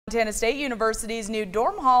Montana State University's new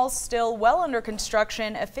dorm hall, still well under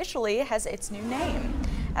construction, officially has its new name.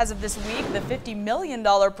 As of this week, the $50 million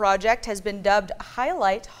project has been dubbed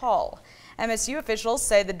Hyalite Hall. MSU officials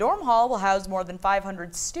say the dorm hall will house more than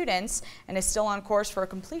 500 students and is still on course for a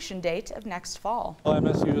completion date of next fall. Well,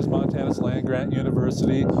 MSU is Montana's land-grant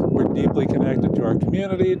university. We're deeply connected to our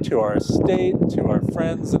community, to our state, to our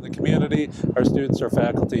friends in the community, our students, our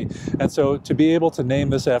faculty. And so to be able to name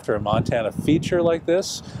this after a Montana feature like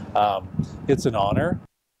this, it's an honor.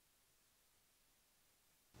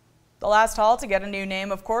 The last hall to get a new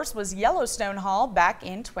name, of course, was Yellowstone Hall back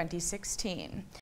in 2016.